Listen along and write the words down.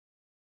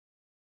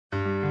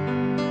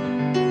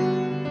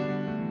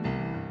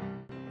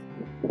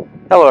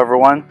Hello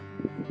everyone.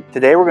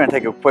 Today we're going to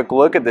take a quick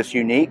look at this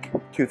unique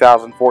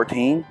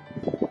 2014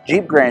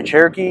 Jeep Grand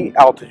Cherokee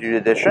Altitude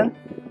Edition.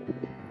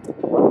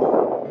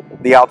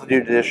 The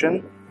Altitude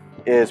Edition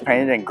is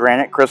painted in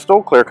granite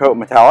crystal clear coat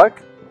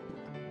metallic.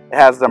 It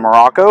has the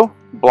Morocco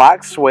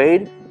black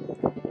suede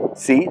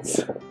seats.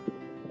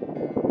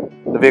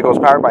 The vehicle is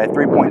powered by a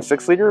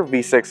 3.6 liter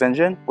V6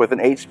 engine with an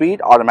 8-speed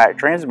automatic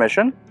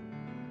transmission.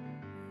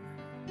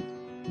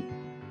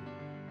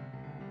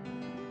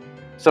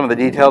 Some of the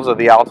details of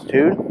the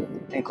Altitude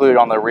included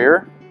on the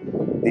rear: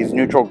 these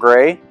neutral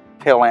gray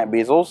tail lamp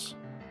bezels,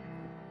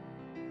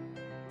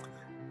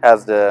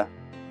 has the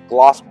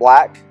gloss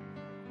black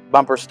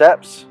bumper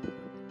steps,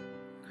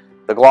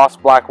 the gloss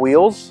black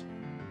wheels,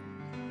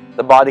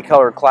 the body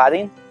color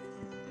cladding,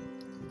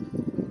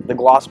 the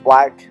gloss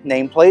black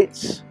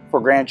nameplates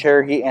for Grand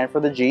Cherokee and for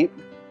the Jeep.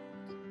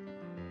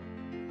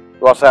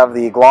 We also have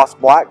the gloss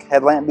black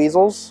headlamp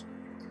bezels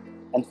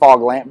and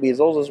fog lamp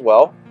bezels as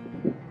well.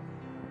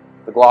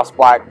 The gloss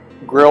black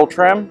grille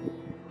trim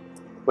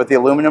with the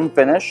aluminum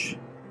finish.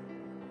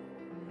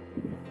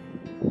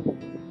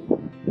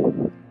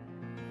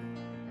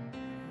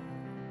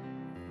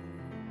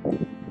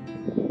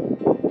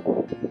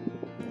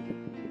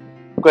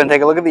 Go ahead and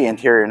take a look at the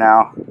interior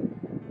now.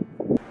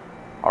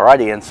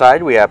 Alrighty,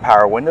 inside we have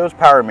power windows,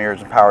 power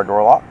mirrors, and power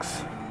door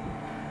locks.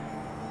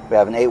 We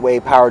have an 8-way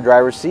power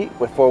driver's seat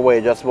with 4-way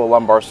adjustable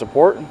lumbar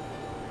support.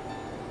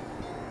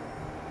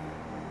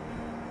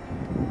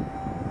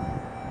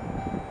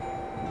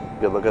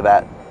 Good look at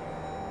that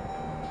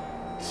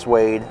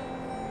suede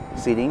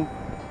seating.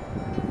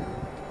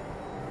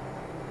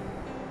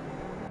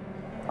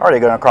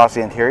 Alright, going across the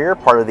interior,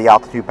 part of the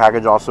Altitude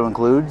package also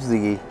includes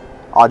the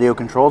audio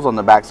controls on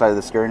the back side of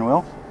the steering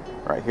wheel,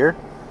 right here.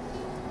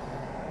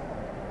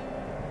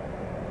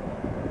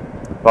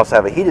 We also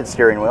have a heated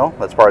steering wheel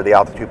that's part of the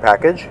Altitude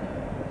package.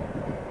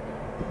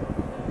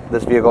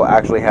 This vehicle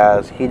actually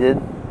has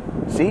heated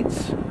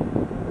seats,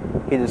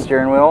 heated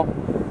steering wheel,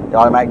 the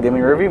automatic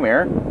dimming rearview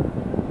mirror.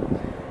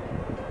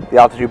 The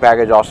Altitude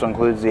package also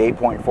includes the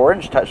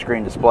 8.4-inch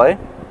touchscreen display,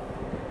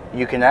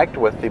 UConnect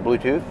with the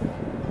Bluetooth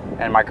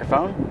and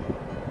microphone.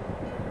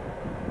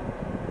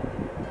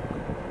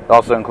 It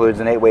also includes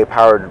an 8-way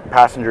powered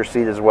passenger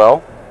seat as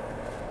well.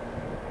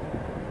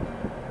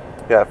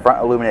 You have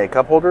front illuminated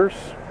cup holders,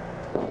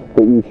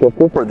 the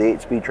E-shifter for the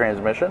 8-speed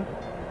transmission.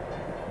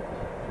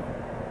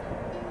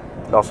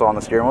 Also on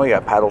the steering wheel you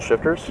have paddle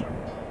shifters,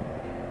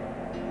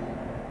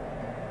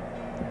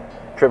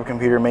 trip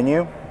computer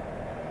menu,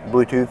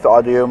 Bluetooth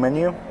audio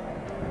menu,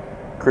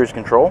 cruise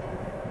control.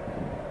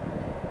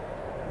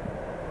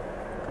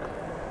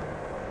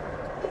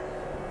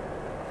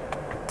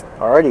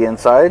 Alrighty,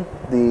 inside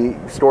the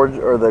storage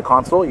or the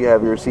console you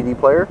have your CD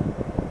player,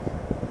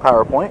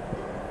 power point.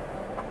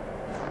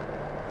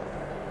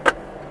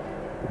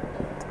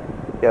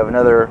 You have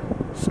another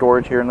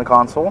storage here in the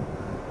console.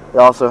 It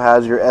also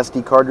has your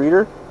SD card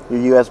reader,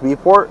 your USB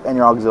port, and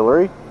your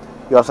auxiliary.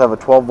 You also have a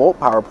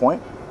 12-volt power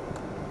point.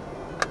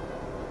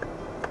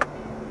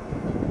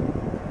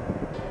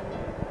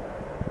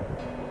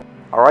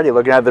 Alrighty,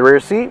 looking at the rear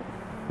seat,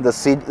 the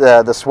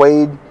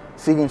suede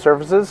seating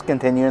surfaces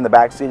continue in the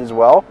back seat as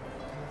well.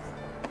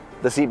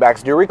 The seat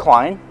backs do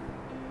recline.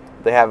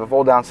 They have a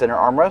fold-down center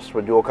armrest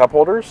with dual cup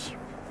holders.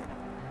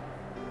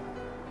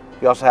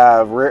 You also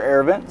have rear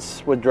air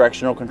vents with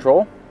directional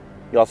control.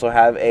 You also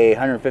have a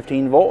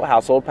 115-volt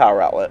household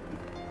power outlet.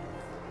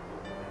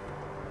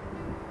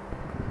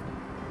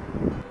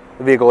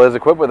 The vehicle is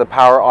equipped with a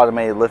power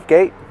automated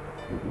liftgate.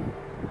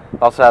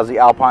 It also has the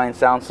Alpine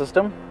sound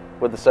system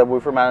with the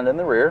subwoofer mounted in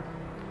the rear.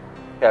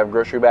 You have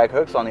grocery bag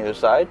hooks on the other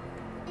side.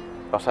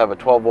 You also have a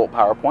 12-volt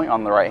power point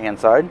on the right-hand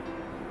side.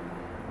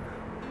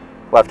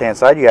 Left-hand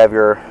side, you have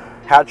your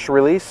hatch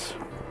release,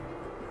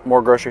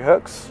 more grocery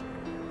hooks,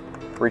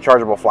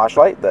 rechargeable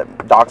flashlight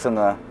that docks in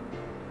the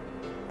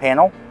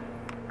panel.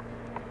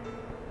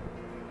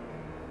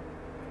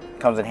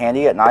 Comes in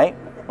handy at night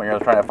when you're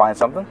trying to find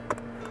something.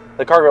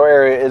 The cargo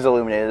area is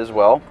illuminated as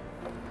well.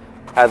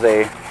 Has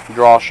a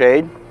draw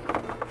shade.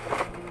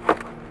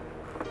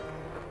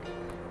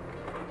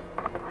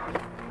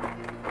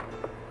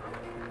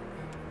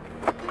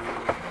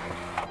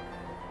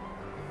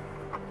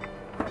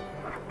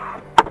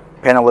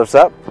 Panel lifts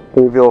up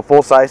to reveal a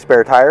full-size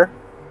spare tire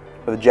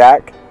with a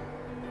jack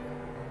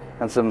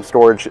and some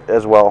storage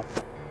as well.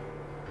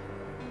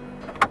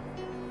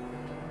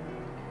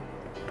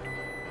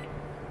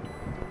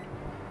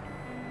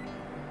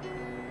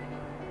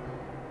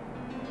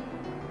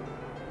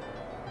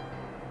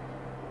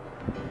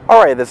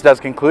 Alright, this does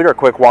conclude our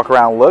quick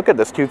walk-around look at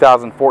this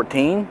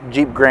 2014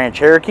 Jeep Grand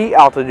Cherokee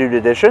Altitude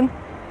Edition.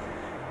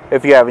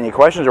 If you have any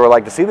questions or would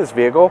like to see this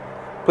vehicle,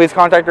 please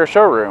contact our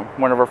showroom.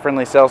 One of our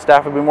friendly sales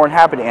staff will be more than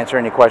happy to answer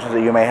any questions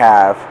that you may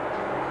have.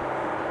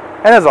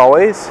 And as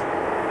always,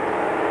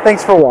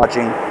 thanks for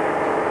watching.